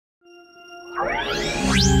It's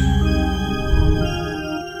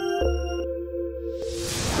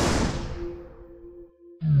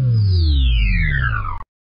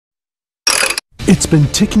been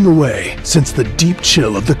ticking away since the deep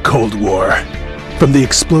chill of the Cold War. From the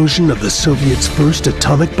explosion of the Soviets' first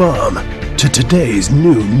atomic bomb to today's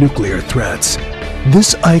new nuclear threats,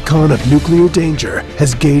 this icon of nuclear danger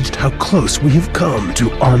has gauged how close we have come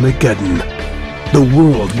to Armageddon. The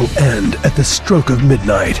world will end at the stroke of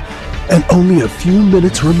midnight, and only a few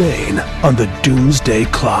minutes remain on the Doomsday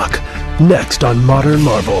clock. Next on Modern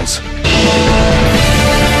Marvels.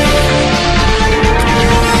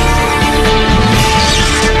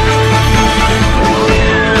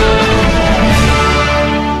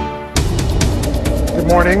 Good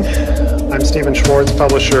morning. I'm Stephen Schwartz,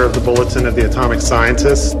 publisher of the Bulletin of the Atomic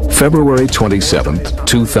Scientists. February 27th,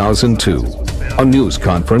 2002, a news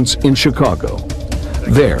conference in Chicago.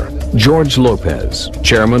 There, George Lopez,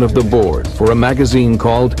 chairman of the board for a magazine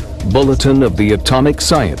called Bulletin of the Atomic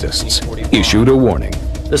Scientists, issued a warning.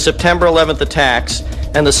 The September 11th attacks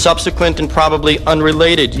and the subsequent and probably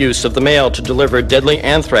unrelated use of the mail to deliver deadly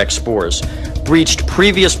anthrax spores breached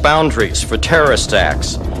previous boundaries for terrorist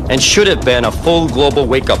acts and should have been a full global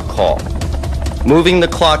wake-up call. Moving the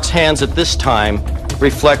clock's hands at this time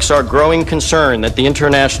reflects our growing concern that the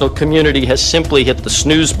international community has simply hit the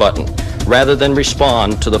snooze button rather than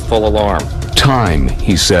respond to the full alarm. Time,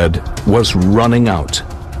 he said, was running out.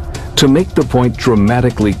 To make the point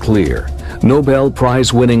dramatically clear, Nobel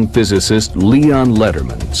Prize-winning physicist Leon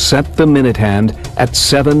Lederman set the minute hand at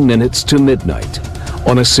 7 minutes to midnight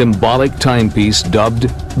on a symbolic timepiece dubbed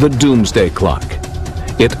the Doomsday Clock.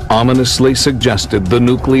 It ominously suggested the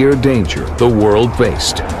nuclear danger the world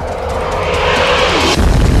faced.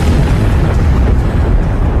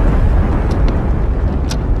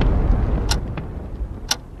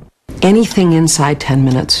 Anything inside 10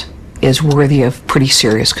 minutes is worthy of pretty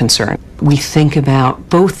serious concern. We think about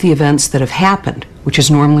both the events that have happened, which is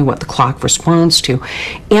normally what the clock responds to,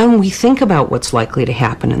 and we think about what's likely to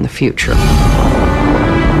happen in the future.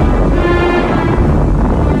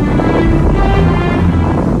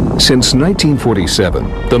 Since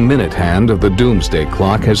 1947, the minute hand of the Doomsday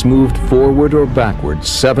Clock has moved forward or backward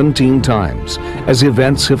 17 times as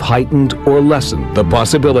events have heightened or lessened the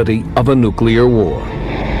possibility of a nuclear war.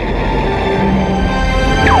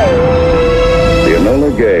 The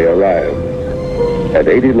Enola Gay arrived at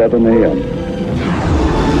 8:11 a.m.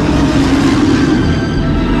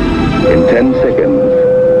 In 10 seconds,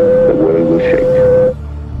 the world will shake.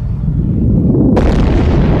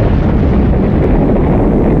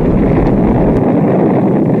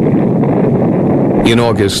 In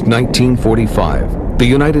August 1945, the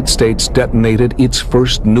United States detonated its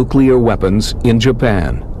first nuclear weapons in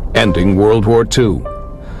Japan, ending World War II.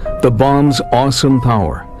 The bomb's awesome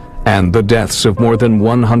power and the deaths of more than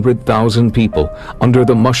 100,000 people under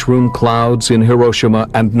the mushroom clouds in Hiroshima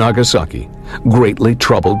and Nagasaki greatly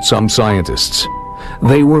troubled some scientists.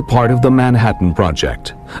 They were part of the Manhattan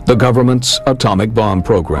Project, the government's atomic bomb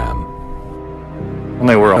program. And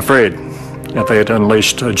they were afraid that they had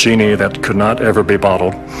unleashed a genie that could not ever be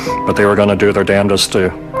bottled, but they were going to do their damnedest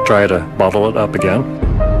to try to bottle it up again.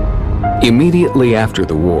 Immediately after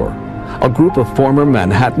the war, a group of former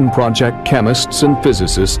Manhattan Project chemists and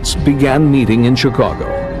physicists began meeting in Chicago.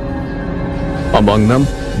 Among them,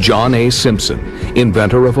 John A. Simpson,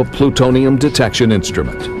 inventor of a plutonium detection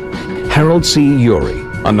instrument; Harold C. Urey,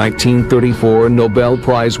 a 1934 Nobel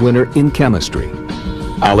Prize winner in chemistry;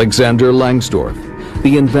 Alexander Langsdorff,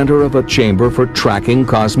 the inventor of a chamber for tracking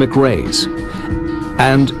cosmic rays;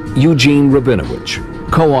 and Eugene Rabinowitch,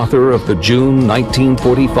 co-author of the June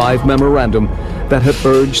 1945 memorandum that had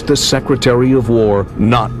urged the Secretary of War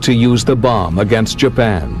not to use the bomb against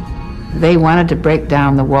Japan. They wanted to break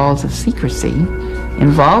down the walls of secrecy,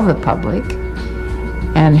 involve the public,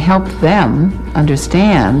 and help them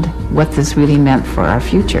understand what this really meant for our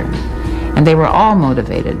future. And they were all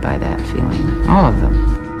motivated by that feeling, all of them.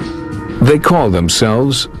 They called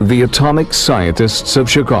themselves the Atomic Scientists of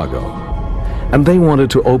Chicago, and they wanted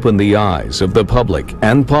to open the eyes of the public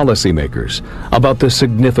and policymakers about the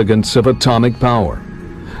significance of atomic power.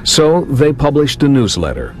 So they published a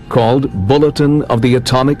newsletter called Bulletin of the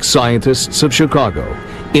Atomic Scientists of Chicago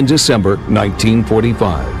in December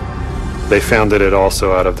 1945. They founded it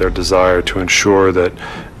also out of their desire to ensure that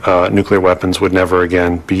nuclear weapons would never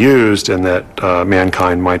again be used, and that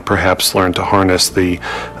mankind might perhaps learn to harness the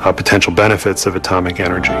potential benefits of atomic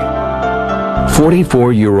energy.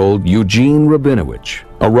 44-year-old Eugene Rabinowitch,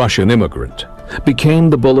 a Russian immigrant, became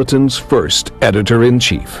the Bulletin's first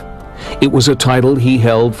editor-in-chief. It was a title he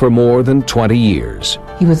held for more than 20 years.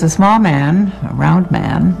 He was a small man, a round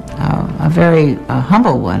man, a very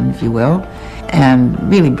humble one, if you will, and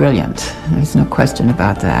really brilliant. There's no question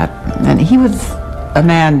about that. And he was a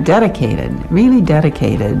man dedicated, really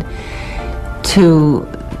dedicated to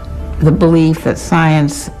the belief that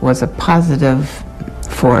science was a positive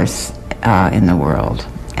force in the world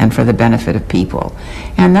and for the benefit of people.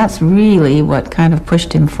 And that's really what kind of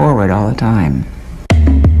pushed him forward all the time.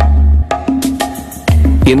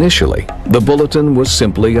 Initially, the bulletin was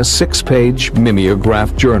simply a 6-page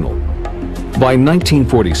mimeograph journal. By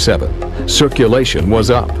 1947, circulation was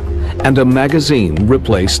up, and a magazine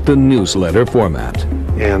replaced the newsletter format.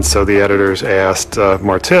 And so the editors asked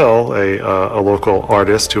Martil, a local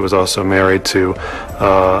artist who was also married to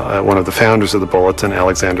one of the founders of the Bulletin,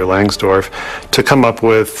 Alexander Langsdorff, to come up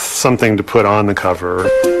with something to put on the cover.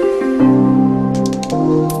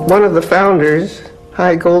 One of the founders,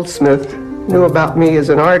 Hy Goldsmith, knew about me as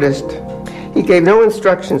an artist. He gave no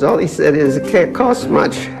instructions. All he said is, it can't cost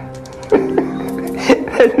much.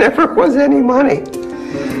 There never was any money.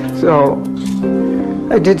 So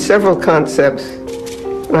I did several concepts.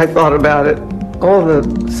 And I thought about it. All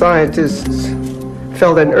the scientists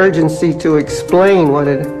felt an urgency to explain what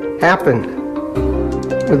had happened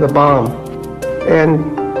with the bomb.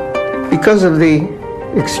 And because of the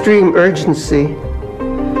extreme urgency,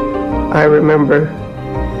 I remember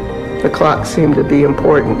the clock seemed to be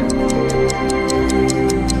important.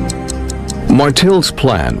 Martil's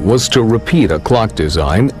plan was to repeat a clock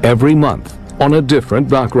design every month on a different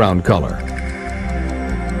background color.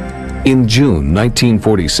 In June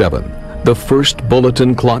 1947, the first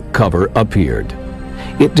bulletin clock cover appeared.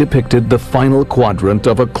 It depicted the final quadrant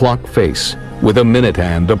of a clock face with a minute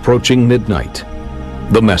hand approaching midnight.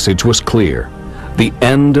 The message was clear. The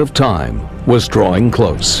end of time was drawing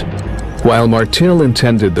close. While Martil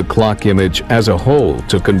intended the clock image as a whole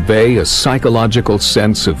to convey a psychological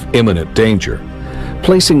sense of imminent danger,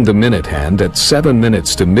 placing the minute hand at 7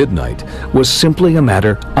 minutes to midnight was simply a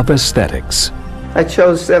matter of aesthetics. I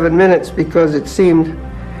chose 7 minutes because it seemed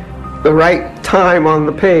the right time on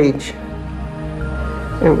the page.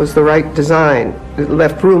 It was the right design. It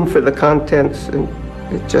left room for the contents, and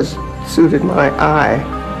it just suited my eye.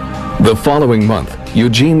 The following month,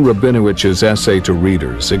 Eugene Rabinowicz's essay to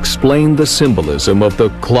readers explained the symbolism of the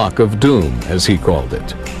clock of doom, as he called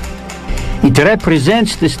it. It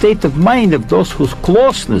represents the state of mind of those whose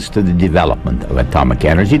closeness to the development of atomic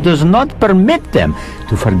energy does not permit them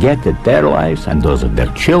to forget that their lives and those of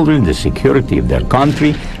their children, the security of their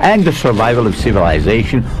country, and the survival of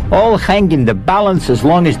civilization all hang in the balance as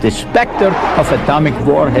long as the specter of atomic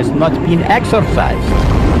war has not been exorcised.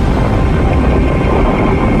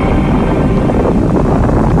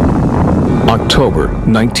 October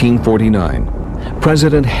 1949.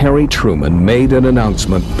 President Harry Truman made an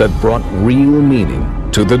announcement that brought real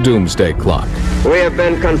meaning to the Doomsday Clock. We have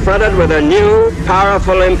been confronted with a new,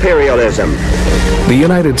 powerful imperialism. The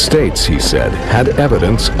United States, he said, had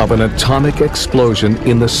evidence of an atomic explosion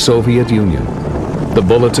in the Soviet Union. The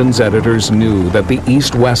Bulletin's editors knew that the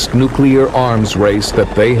East-West nuclear arms race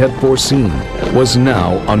that they had foreseen was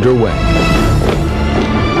now underway.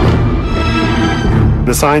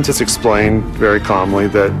 The scientists explained very calmly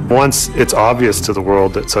that once it's obvious to the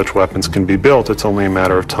world that such weapons can be built, it's only a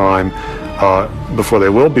matter of time before they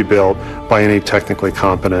will be built by any technically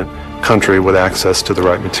competent country with access to the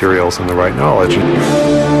right materials and the right knowledge.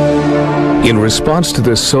 In response to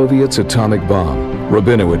the Soviets' atomic bomb,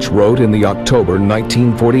 Rabinowitz wrote in the October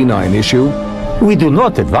 1949 issue, "We do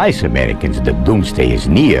not advise Americans that doomsday is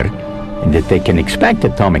near, and that they can expect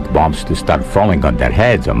atomic bombs to start falling on their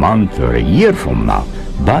heads a month or a year from now.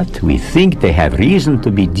 But we think they have reason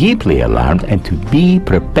to be deeply alarmed and to be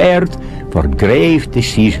prepared for grave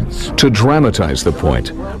decisions." To dramatize the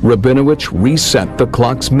point, Rabinowitz reset the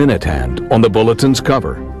clock's minute hand on the Bulletin's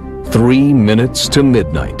cover. 3 minutes to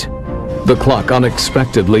midnight. The clock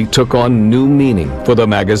unexpectedly took on new meaning for the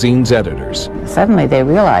magazine's editors. Suddenly they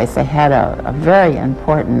realized they had a very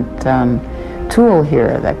important tool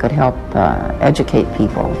here that could help educate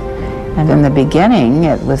people. And in the beginning,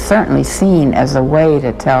 it was certainly seen as a way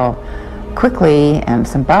to tell quickly and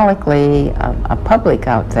symbolically a public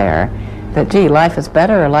out there that, gee, life is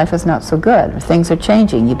better or life is not so good. Things are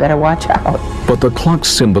changing, you better watch out. But the clock's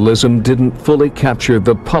symbolism didn't fully capture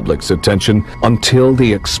the public's attention until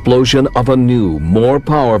the explosion of a new, more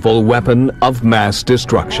powerful weapon of mass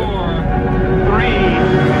destruction. 4, 3,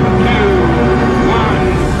 2,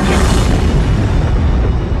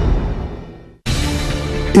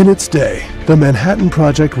 1. In its day, the Manhattan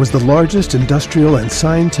Project was the largest industrial and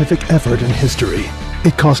scientific effort in history.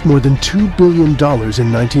 It cost more than $2 billion in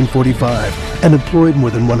 1945 and employed more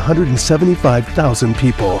than 175,000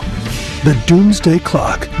 people. The Doomsday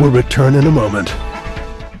Clock will return in a moment.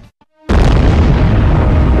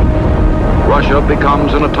 Russia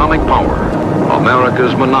becomes an atomic power.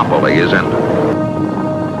 America's monopoly is ended.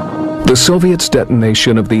 The Soviets'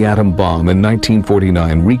 detonation of the atom bomb in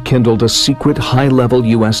 1949 rekindled a secret high-level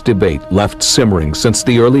U.S. debate left simmering since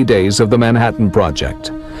the early days of the Manhattan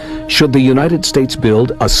Project. Should the United States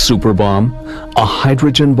build a super bomb, a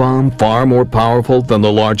hydrogen bomb far more powerful than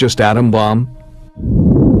the largest atom bomb?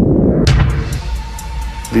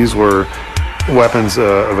 These were weapons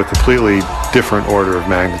of a completely different order of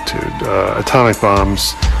magnitude. Atomic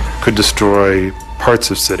bombs could destroy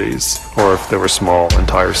parts of cities, or if they were small,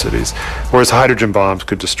 entire cities, whereas hydrogen bombs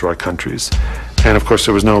could destroy countries. And of course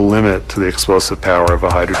there was no limit to the explosive power of a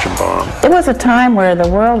hydrogen bomb. It was a time where the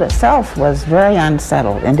world itself was very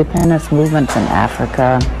unsettled. Independence movements in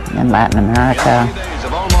Africa, in Latin America. Days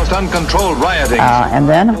of almost uncontrolled rioting. And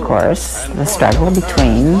then, of course, the struggle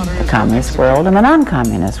between the communist world and the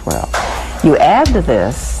non-communist world. You add to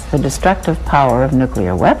this the destructive power of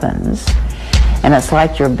nuclear weapons, and it's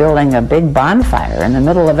like you're building a big bonfire in the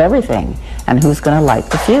middle of everything, and who's going to light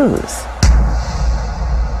the fuse?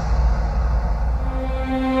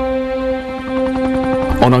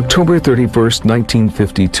 On October 31st,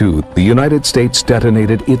 1952, the United States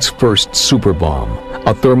detonated its first superbomb,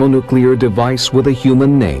 a thermonuclear device with a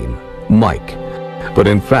human name, Mike. But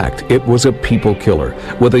in fact, it was a people killer,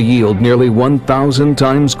 with a yield nearly 1,000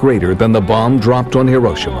 times greater than the bomb dropped on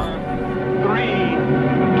Hiroshima. 3,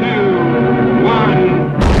 2, 1.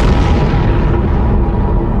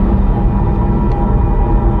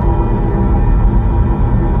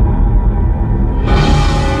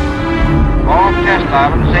 All test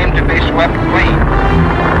items seem to be swept clean.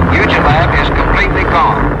 Ujilab is completely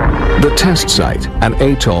gone. The test site, an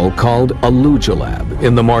atoll called Alujilab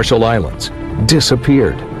in the Marshall Islands,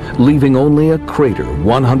 disappeared, leaving only a crater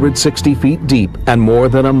 160 feet deep and more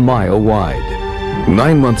than a mile wide.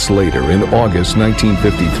 9 months later, in August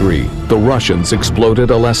 1953, the Russians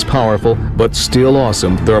exploded a less powerful but still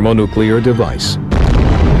awesome thermonuclear device.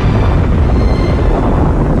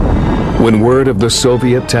 When word of the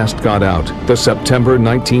Soviet test got out, the September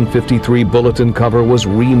 1953 bulletin cover was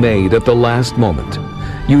remade at the last moment.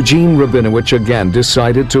 Eugene Rabinowitz again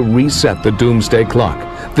decided to reset the Doomsday Clock,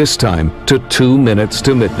 this time to 2 minutes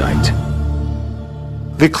to midnight.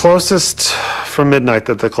 The closest from midnight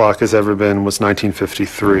that the clock has ever been was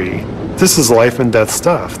 1953. This is life and death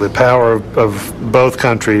stuff. The power of both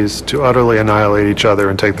countries to utterly annihilate each other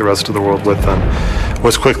and take the rest of the world with them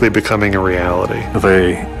was quickly becoming a reality.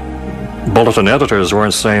 The bulletin editors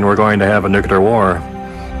weren't saying we're going to have a nuclear war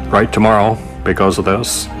right tomorrow because of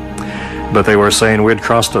this, but they were saying we'd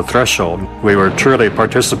crossed a threshold. We were truly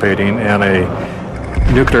participating in a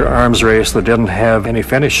nuclear arms race that didn't have any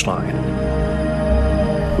finish line.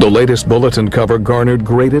 The latest bulletin cover garnered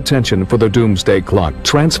great attention for the Doomsday Clock,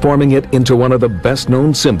 transforming it into one of the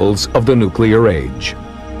best-known symbols of the nuclear age.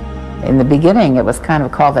 In the beginning, it was kind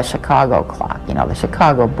of called the Chicago Clock, you know, the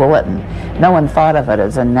Chicago Bulletin. No one thought of it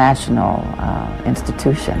as a national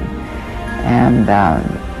institution. And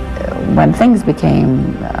when things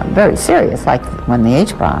became very serious, like when the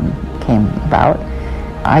H-bomb came about,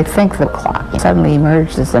 I think the clock suddenly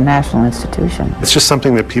emerged as a national institution. It's just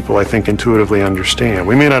something that people, I think, intuitively understand.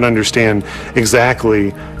 We may not understand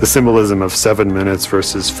exactly the symbolism of 7 minutes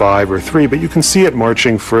versus 5 or 3, but you can see it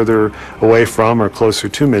marching further away from or closer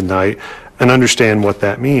to midnight and understand what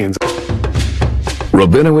that means.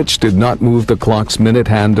 Rabinowitz did not move the clock's minute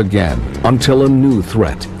hand again until a new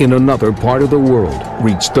threat in another part of the world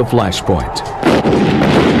reached the flashpoint.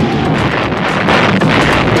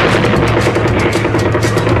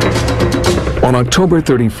 On October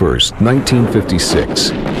 31st,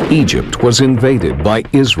 1956, Egypt was invaded by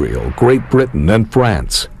Israel, Great Britain, and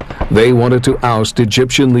France. They wanted to oust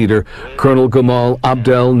Egyptian leader Colonel Gamal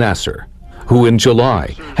Abdel Nasser, who in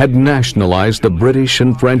July had nationalized the British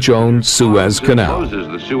and French-owned Suez Canal.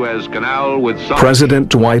 President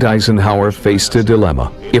Dwight Eisenhower faced a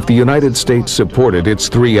dilemma. If the United States supported its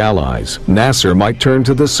three allies, Nasser might turn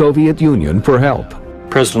to the Soviet Union for help.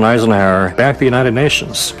 President Eisenhower backed the United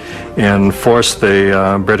Nations and forced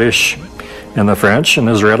the British and the French and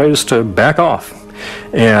Israelis to back off.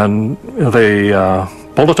 And the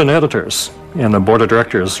bulletin editors and the board of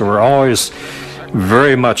directors were always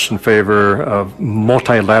very much in favor of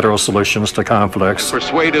multilateral solutions to conflicts.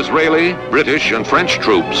 Persuade Israeli, British, and French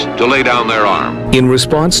troops to lay down their arms. In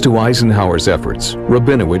response to Eisenhower's efforts,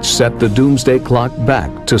 Rabinowitz set the Doomsday Clock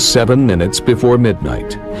back to 7 minutes before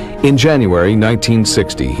midnight. In January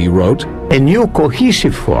 1960, he wrote, A new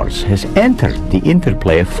cohesive force has entered the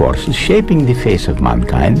interplay of forces shaping the face of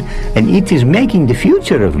mankind, and it is making the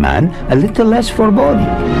future of man a little less foreboding.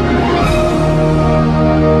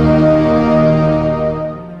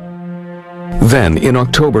 Then, in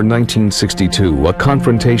October 1962, a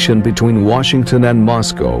confrontation between Washington and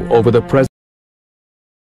Moscow over the presence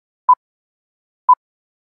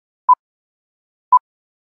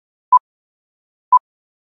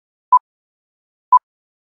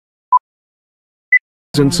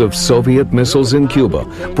of Soviet missiles in Cuba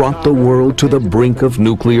brought the world to the brink of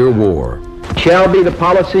nuclear war. It shall be the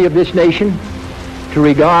policy of this nation to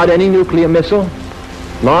regard any nuclear missile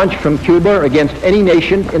launched from Cuba against any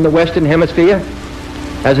nation in the Western Hemisphere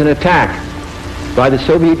as an attack by the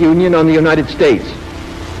Soviet Union on the United States,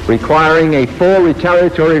 requiring a full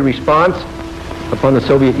retaliatory response upon the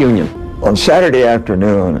Soviet Union. On Saturday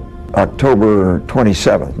afternoon, October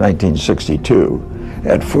 27, 1962,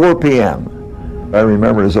 at 4 p.m., I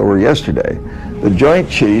remember it as over yesterday, the Joint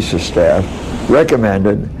Chiefs of Staff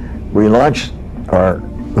recommended we launch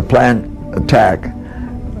the planned attack,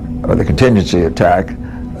 or the contingency attack,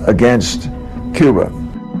 against Cuba.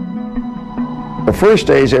 The first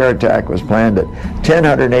day's air attack was planned at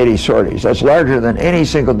 1,080 sorties. That's larger than any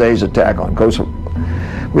single day's attack on Kosovo.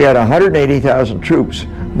 We had 180,000 troops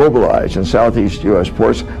mobilized in southeast U.S.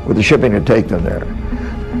 ports with the shipping to take them there.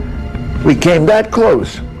 We came that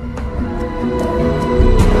close.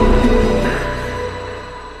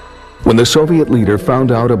 When the Soviet leader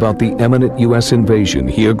found out about the imminent U.S. invasion,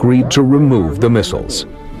 he agreed to remove the missiles.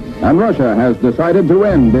 And Russia has decided to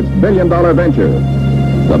end its billion-dollar venture.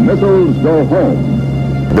 The missiles go home.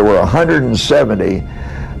 There were 170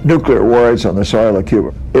 nuclear warheads on the soil of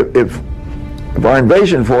Cuba. If our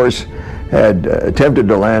invasion force had attempted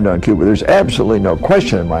to land on Cuba, there's absolutely no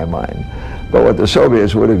question in my mind but what the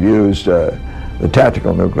Soviets would have used the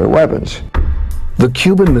tactical nuclear weapons. The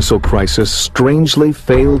Cuban Missile Crisis strangely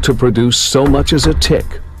failed to produce so much as a tick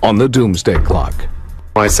on the Doomsday Clock.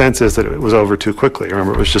 My sense is that it was over too quickly.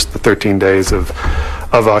 Remember, it was just the 13 days of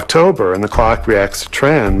October, and the clock reacts to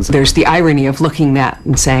trends. There's the irony of looking at that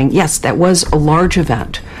and saying, yes, that was a large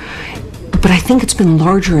event, but I think it's been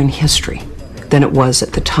larger in history than it was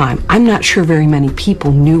at the time. I'm not sure very many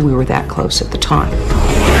people knew we were that close at the time.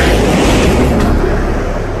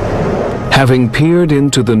 Having peered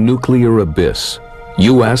into the nuclear abyss,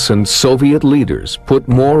 U.S. and Soviet leaders put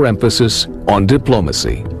more emphasis on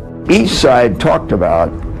diplomacy. Each side talked about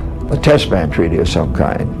a test ban treaty of some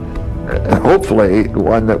kind, hopefully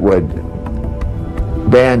one that would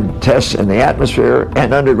ban tests in the atmosphere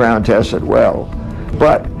and underground tests as well.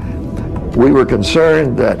 But we were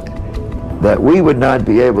concerned that we would not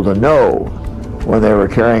be able to know when they were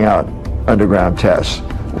carrying out underground tests.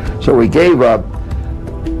 So we gave up,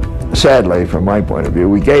 sadly from my point of view,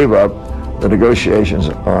 we gave up the negotiations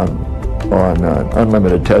on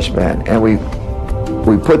unlimited test ban, and we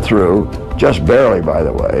put through, just barely by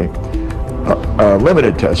the way, a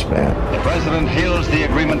limited test ban. The President hails the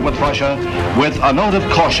agreement with Russia with a note of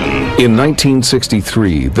caution. In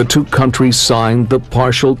 1963, the two countries signed the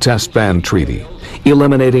Partial Test Ban Treaty,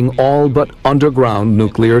 eliminating all but underground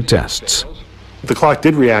nuclear tests. The clock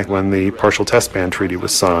did react when the Partial Test Ban Treaty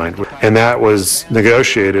was signed, and that was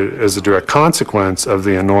negotiated as a direct consequence of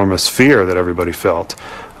the enormous fear that everybody felt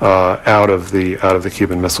out of the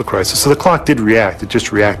Cuban Missile Crisis. So the clock did react. It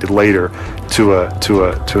just reacted later to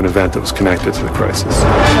an event that was connected to the crisis.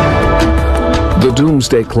 The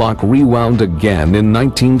Doomsday Clock rewound again in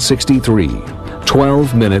 1963,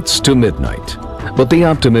 12 minutes to midnight. But the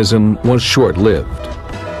optimism was short-lived.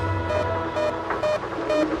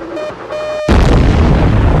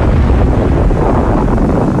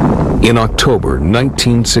 In October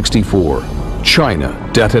 1964, China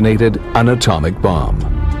detonated an atomic bomb.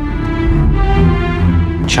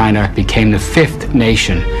 China became the 5th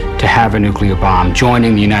nation to have a nuclear bomb,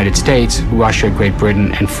 joining the United States, Russia, Great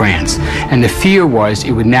Britain, and France. And the fear was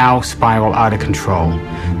it would now spiral out of control.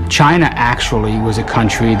 China actually was a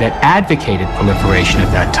country that advocated proliferation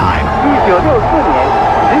at that time.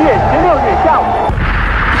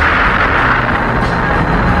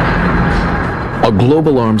 A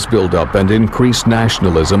global arms buildup and increased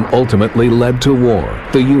nationalism ultimately led to war,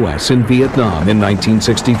 the U.S. in Vietnam in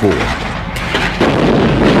 1964.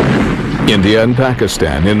 India and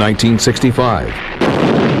Pakistan in 1965.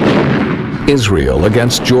 Israel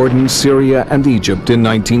against Jordan, Syria, and Egypt in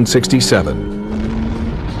 1967.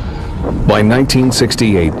 By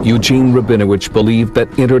 1968, Eugene Rabinowitz believed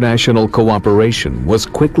that international cooperation was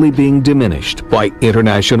quickly being diminished by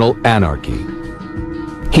international anarchy.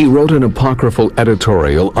 He wrote an apocryphal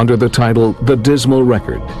editorial under the title The Dismal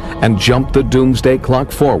Record and jumped the doomsday clock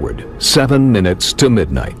forward 7 minutes to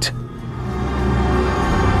midnight.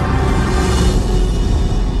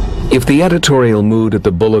 If the editorial mood at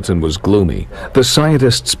the Bulletin was gloomy, the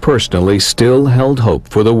scientists personally still held hope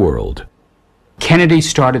for the world. Kennedy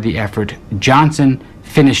started the effort, Johnson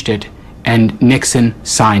finished it, and Nixon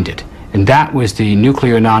signed it. And that was the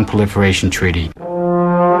Nuclear Non-Proliferation Treaty.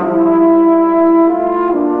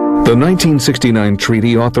 The 1969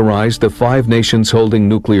 treaty authorized the 5 nations holding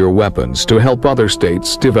nuclear weapons to help other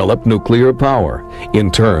states develop nuclear power. In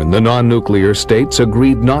turn, the non-nuclear states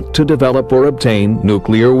agreed not to develop or obtain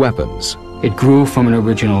nuclear weapons. It grew from an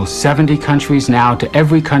original 70 countries now to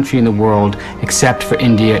every country in the world except for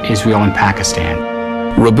India, Israel, and Pakistan.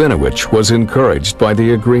 Rabinowitz was encouraged by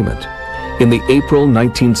the agreement. In the April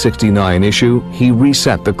 1969 issue, he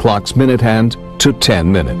reset the clock's minute hand to 10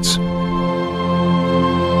 minutes.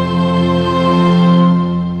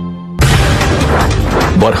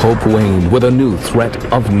 But hope waned with a new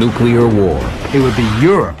threat of nuclear war. It would be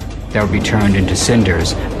Europe that would be turned into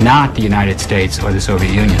cinders, not the United States or the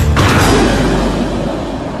Soviet Union.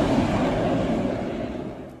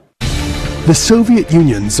 The Soviet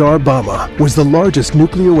Union's Tsar Bomba was the largest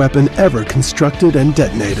nuclear weapon ever constructed and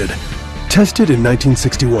detonated. Tested in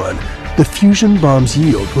 1961, the fusion bomb's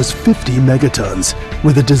yield was 50 megatons,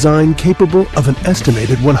 with a design capable of an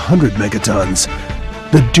estimated 100 megatons.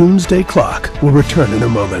 The Doomsday Clock will return in a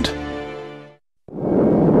moment.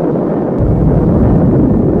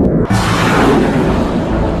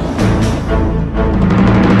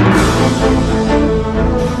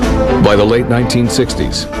 By the late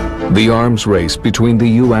 1960s, the arms race between the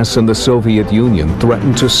U.S. and the Soviet Union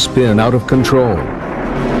threatened to spin out of control.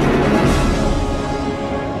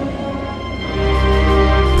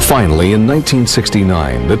 Finally, in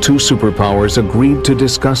 1969, the 2 superpowers agreed to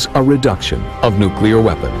discuss a reduction of nuclear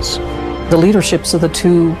weapons. The leaderships of the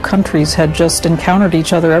 2 countries had just encountered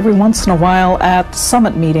each other every once in a while at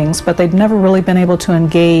summit meetings, but they'd never really been able to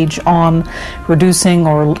engage on reducing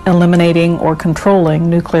or eliminating or controlling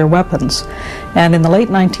nuclear weapons. And in the late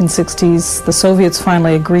 1960s, the Soviets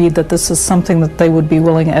finally agreed that this is something that they would be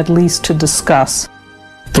willing at least to discuss.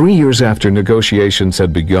 3 years after negotiations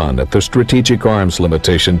had begun at the Strategic Arms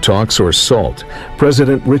Limitation Talks, or SALT,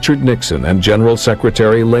 President Richard Nixon and General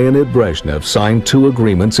Secretary Leonid Brezhnev signed 2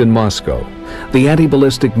 agreements in Moscow. The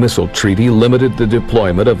Anti-Ballistic Missile Treaty limited the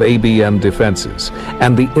deployment of ABM defenses,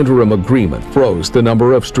 and the interim agreement froze the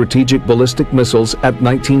number of strategic ballistic missiles at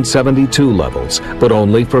 1972 levels, but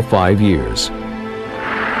only for 5 years.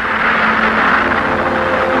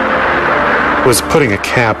 Was putting a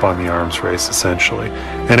cap on the arms race, essentially.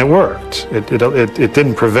 And it worked. It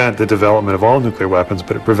didn't prevent the development of all nuclear weapons,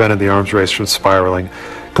 but it prevented the arms race from spiraling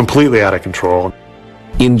completely out of control.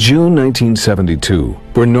 In June 1972,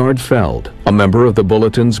 Bernard Feld, a member of the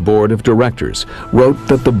Bulletin's board of directors, wrote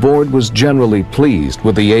that the board was generally pleased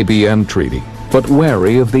with the ABM treaty, but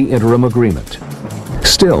wary of the interim agreement.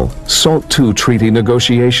 Still, SALT II treaty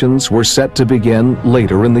negotiations were set to begin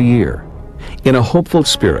later in the year. In a hopeful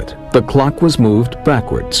spirit, the clock was moved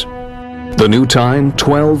backwards. The new time,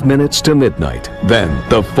 12 minutes to midnight, then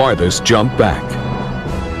the farthest jump back.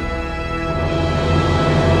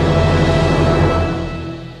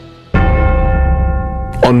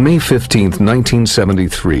 On May 15,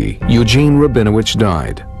 1973, Eugene Rabinowitz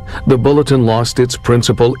died. The Bulletin lost its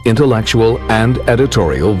principal intellectual and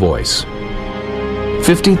editorial voice.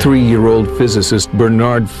 53-year-old physicist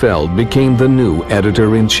Bernard Feld became the new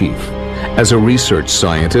editor-in-chief. As a research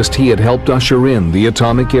scientist, he had helped usher in the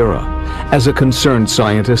atomic era. As a concerned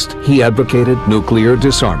scientist, he advocated nuclear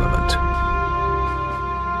disarmament.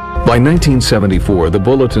 By 1974, the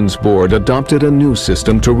Bulletin's board adopted a new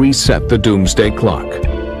system to reset the Doomsday Clock.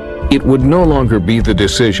 It would no longer be the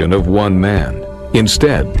decision of one man.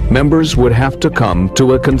 Instead, members would have to come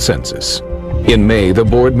to a consensus. In May, the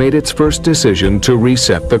board made its first decision to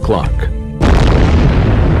reset the clock.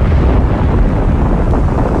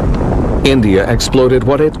 India exploded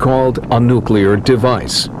what it called a nuclear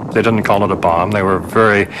device. They didn't call it a bomb. They were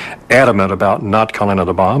very adamant about not calling it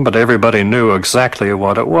a bomb, but everybody knew exactly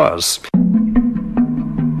what it was.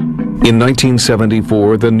 In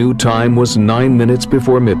 1974, the new time was 9 minutes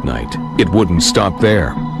before midnight. It wouldn't stop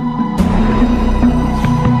there.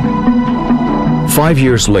 5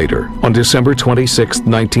 years later, on December 26,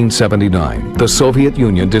 1979, the Soviet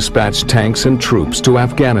Union dispatched tanks and troops to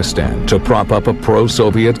Afghanistan to prop up a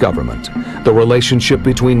pro-Soviet government. the relationship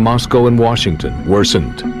between Moscow and Washington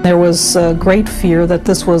worsened. There was great fear that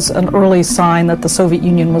this was an early sign that the Soviet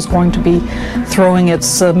Union was going to be throwing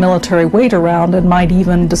its military weight around and might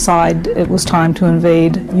even decide it was time to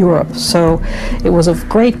invade Europe. So it was of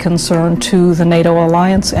great concern to the NATO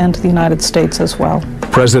alliance and to the United States as well.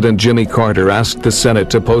 President Jimmy Carter asked the Senate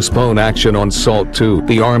to postpone action on SALT II,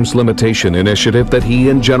 the arms limitation initiative that he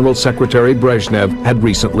and General Secretary Brezhnev had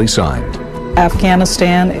recently signed.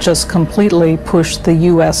 Afghanistan just completely pushed the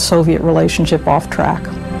U.S.-Soviet relationship off track.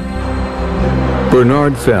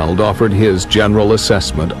 Bernard Feld offered his general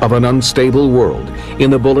assessment of an unstable world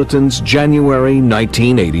in the Bulletin's January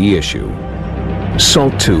 1980 issue.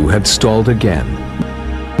 SALT II had stalled again.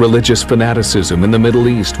 Religious fanaticism in the Middle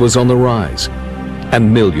East was on the rise,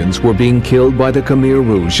 and millions were being killed by the Khmer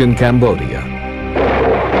Rouge in Cambodia.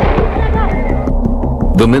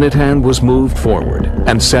 The minute hand was moved forward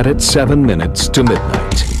and set at 7 minutes to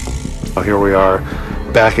midnight. Here we are,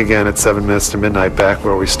 back again at 7 minutes to midnight, back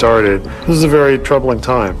where we started. This is a very troubling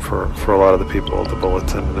time for a lot of the people at the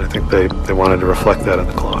Bulletin, and I think they wanted to reflect that in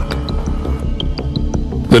the clock.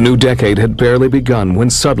 The new decade had barely begun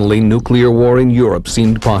when suddenly nuclear war in Europe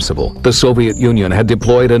seemed possible. The Soviet Union had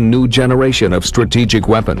deployed a new generation of strategic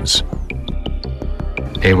weapons.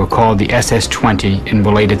 They were called the SS-20 in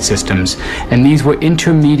related systems, and these were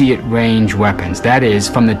intermediate range weapons. That is,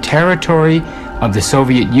 from the territory of the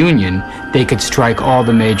Soviet Union, they could strike all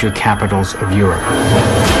the major capitals of Europe.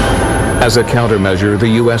 As a countermeasure, the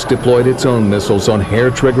U.S. deployed its own missiles on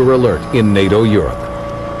hair-trigger alert in NATO Europe.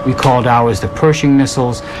 We called ours the Pershing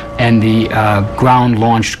missiles and the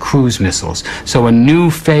ground-launched cruise missiles. So a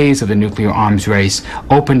new phase of the nuclear arms race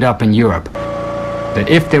opened up in Europe. That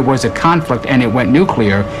if there was a conflict and it went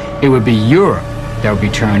nuclear, it would be Europe that would be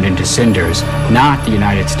turned into cinders, not the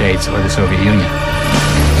United States or the Soviet Union.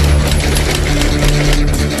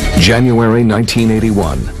 January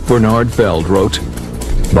 1981, Bernard Feld wrote,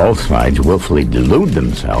 "Both sides willfully delude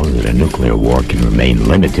themselves that a nuclear war can remain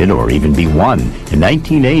limited or even be won. In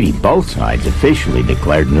 1980, both sides officially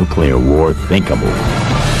declared nuclear war thinkable."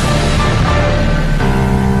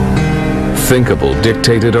 Thinkable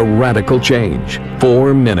dictated a radical change.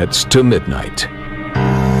 4 minutes to midnight.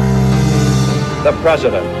 The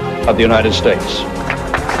President of the United States.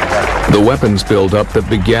 The weapons buildup that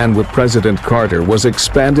began with President Carter was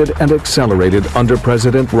expanded and accelerated under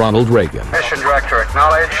President Ronald Reagan. Mission Director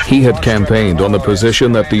acknowledged. He had campaigned on the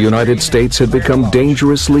position that the United States had become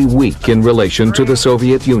dangerously weak in relation to the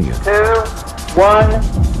Soviet Union. 2, 1,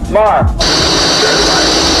 mark.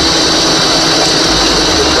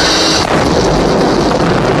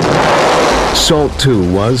 SALT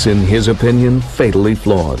II was, in his opinion, fatally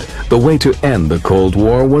flawed. The way to end the Cold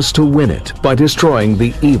War was to win it by destroying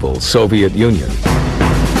the evil Soviet Union.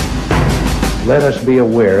 Let us be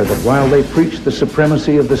aware that while they preach the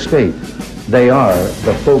supremacy of the state, they are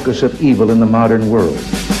the focus of evil in the modern world.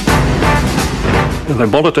 The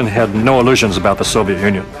Bulletin had no illusions about the Soviet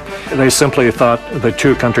Union. They simply thought the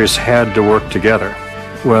two countries had to work together.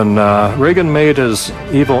 When Reagan made his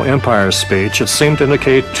evil empire speech, it seemed to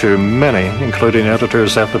indicate to many, including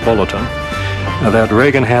editors at the Bulletin, that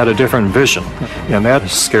Reagan had a different vision, and that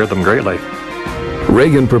scared them greatly.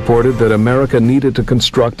 Reagan purported that America needed to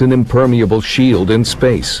construct an impermeable shield in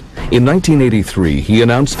space. In 1983, he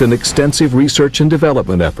announced an extensive research and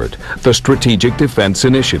development effort, the Strategic Defense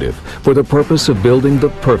Initiative, for the purpose of building the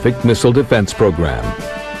perfect missile defense program.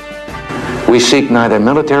 We seek neither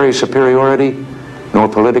military superiority nor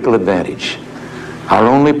political advantage. Our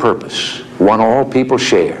only purpose, one all people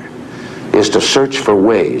share, is to search for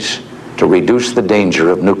ways to reduce the danger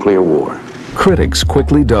of nuclear war. Critics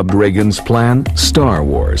quickly dubbed Reagan's plan Star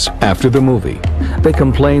Wars after the movie. They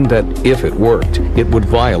complained that if it worked, it would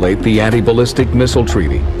violate the Anti-Ballistic Missile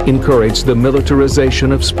Treaty, encourage the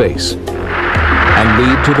militarization of space, and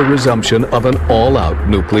lead to the resumption of an all-out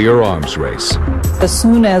nuclear arms race. As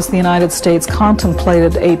soon as the United States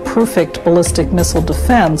contemplated a perfect ballistic missile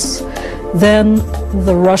defense, then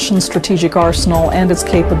the Russian strategic arsenal and its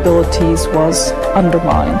capabilities was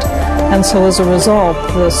undermined. And so as a result,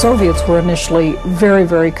 the Soviets were initially very,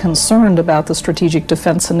 very concerned about the Strategic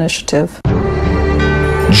Defense Initiative.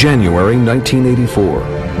 January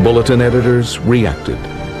 1984, Bulletin editors reacted.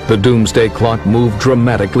 The Doomsday clock moved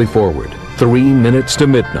dramatically forward. 3 minutes to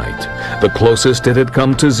midnight, the closest it had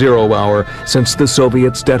come to 0 hour since the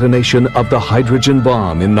Soviets' detonation of the hydrogen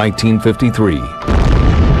bomb in 1953.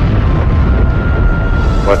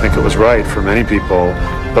 I think it was right for many people,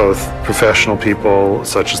 both professional people,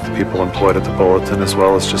 such as the people employed at the Bulletin, as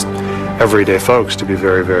well as just everyday folks, to be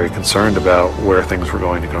very, very concerned about where things were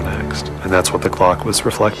going to go next. And that's what the clock was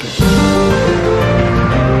reflecting.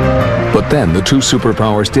 But Then the two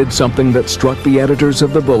superpowers did something that struck the editors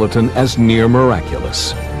of the Bulletin as near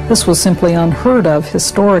miraculous. This was simply unheard of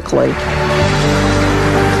historically.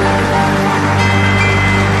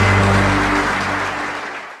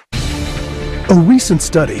 A recent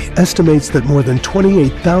study estimates that more than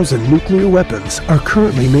 28,000 nuclear weapons are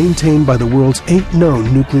currently maintained by the world's 8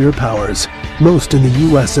 known nuclear powers, most in the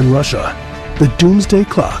US and Russia. The Doomsday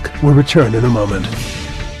Clock will return in a moment.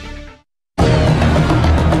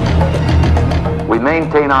 We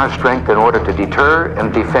maintain our strength in order to deter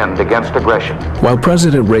and defend against aggression. While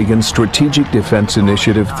President Reagan's Strategic Defense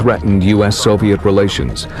Initiative threatened U.S.-Soviet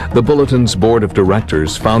relations, the Bulletin's board of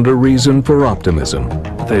directors found a reason for optimism.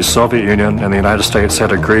 The Soviet Union and the United States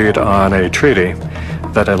had agreed on a treaty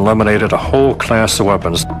that eliminated a whole class of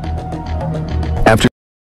weapons. After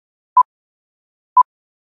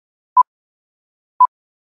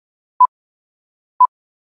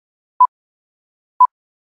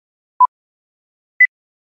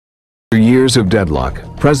years of deadlock,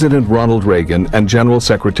 President Ronald Reagan and General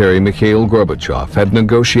Secretary Mikhail Gorbachev had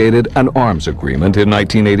negotiated an arms agreement in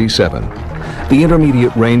 1987. The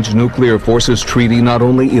Intermediate Range Nuclear Forces Treaty not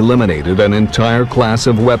only eliminated an entire class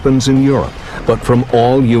of weapons in Europe, but from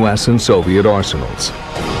all U.S. and Soviet arsenals.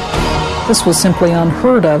 This was simply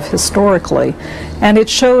unheard of historically, and it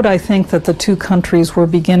showed, I think, that the two countries were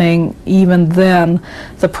beginning, even then,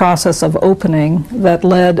 the process of opening that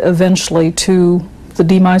led eventually to the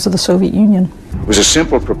demise of the Soviet Union. It was a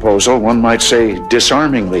simple proposal, one might say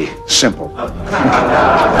disarmingly simple.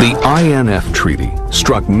 The INF Treaty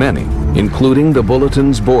struck many, including the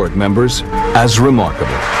Bulletin's board members, as remarkable.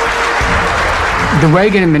 The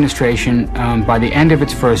Reagan administration, by the end of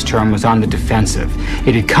its first term, was on the defensive.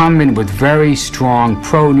 It had come in with very strong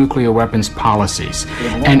pro-nuclear weapons policies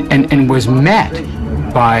and was met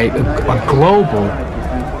by a global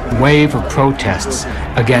wave of protests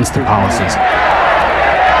against the policies.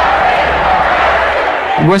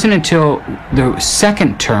 It wasn't until the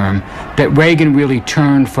second term that Reagan really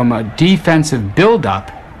turned from a defensive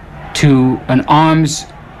buildup to an arms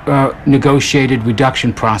negotiated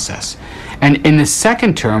reduction process. And in the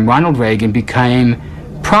second term, Ronald Reagan became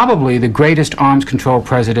probably the greatest arms control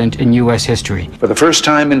president in U.S. history. For the first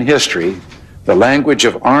time in history, the language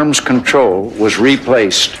of arms control was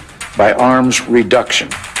replaced by arms reduction.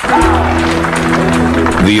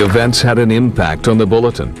 The events had an impact on the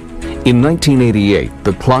Bulletin. In 1988,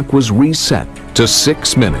 the clock was reset to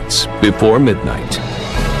 6 minutes before midnight.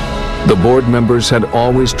 The board members had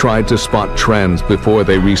always tried to spot trends before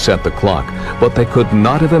they reset the clock, but they could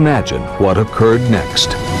not have imagined what occurred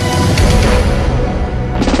next.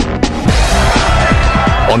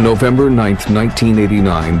 On November 9,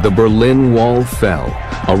 1989, the Berlin Wall fell,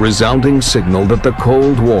 a resounding signal that the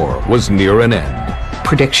Cold War was near an end.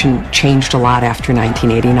 Prediction changed a lot after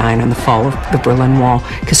 1989 and the fall of the Berlin Wall,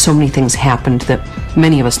 because so many things happened that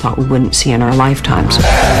many of us thought we wouldn't see in our lifetimes.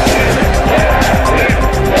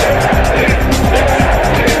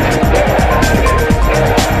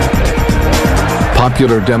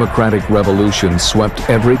 Popular democratic revolutions swept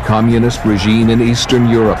every communist regime in Eastern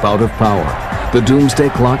Europe out of power. The Doomsday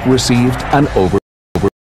Clock received an